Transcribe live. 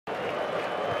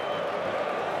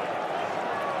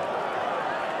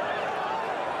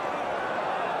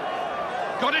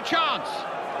got a chance.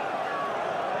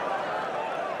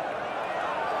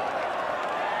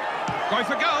 Going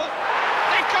for goal.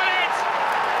 They've got it!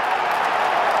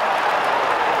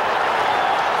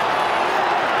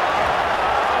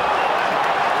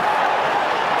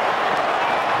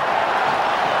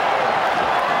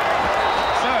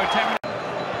 So, 10 minutes.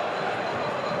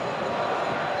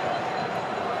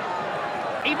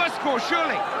 He must score,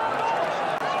 surely.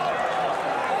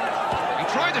 He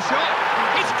tried the shot.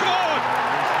 He scored!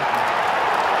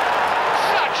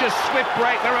 Such a swift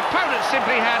break. Their opponent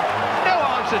simply had no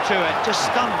answer to it. Just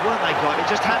stunned, weren't they, Clive? It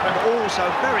just happened all so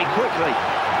very quickly.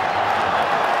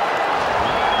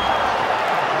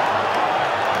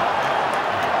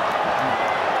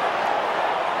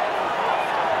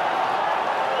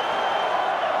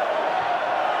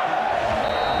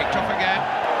 Picked off again.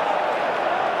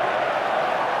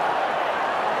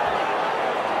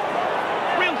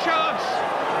 Real chance.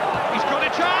 He's got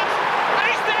a chance. And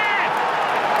he's there!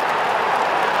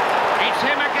 It's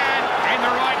him again, in the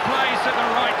right place at the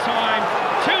right time.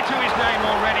 2 to his name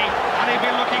already, and he'll be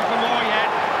looking for more yet.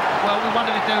 Well, we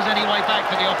wondered if there was any way back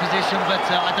for the opposition, but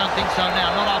I don't think so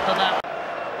now, not after that.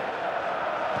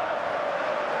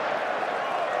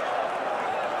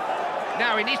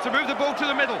 Now he needs to move the ball to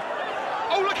the middle.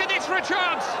 Oh, look at this for a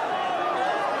chance!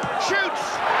 Shoots!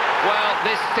 Well,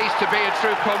 this ceased to be a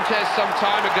true contest some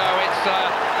time ago. It's a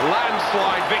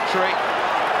landslide victory.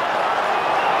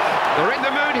 They're in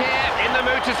the mood here, in the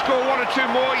mood to score 1 or 2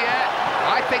 more yet.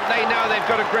 I think they know they've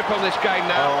got a grip on this game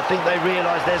now. Oh, I think they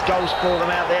realise there's goals for them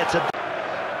out there today.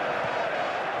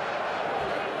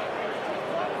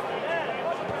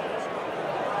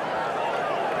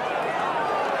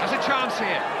 Has a chance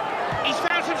here. He's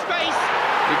found some space.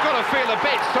 You've got to feel a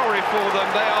bit sorry for them.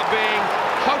 They are being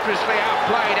hopelessly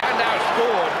outplayed and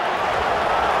outscored.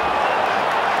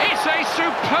 It's a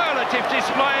superlative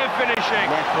display of finishing.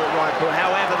 Left foot, right foot,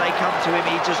 however they come to him,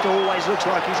 he just always looks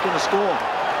like he's going to score.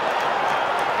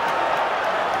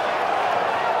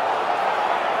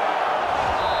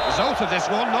 Result of this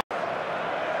one, not...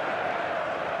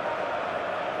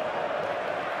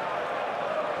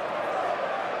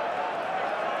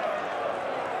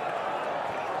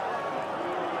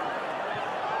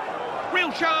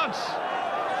 Real chance.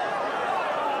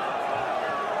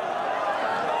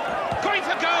 Going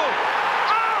for goal.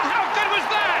 Oh, how good was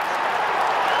that?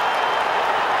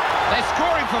 They're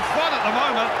scoring for fun at the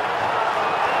moment.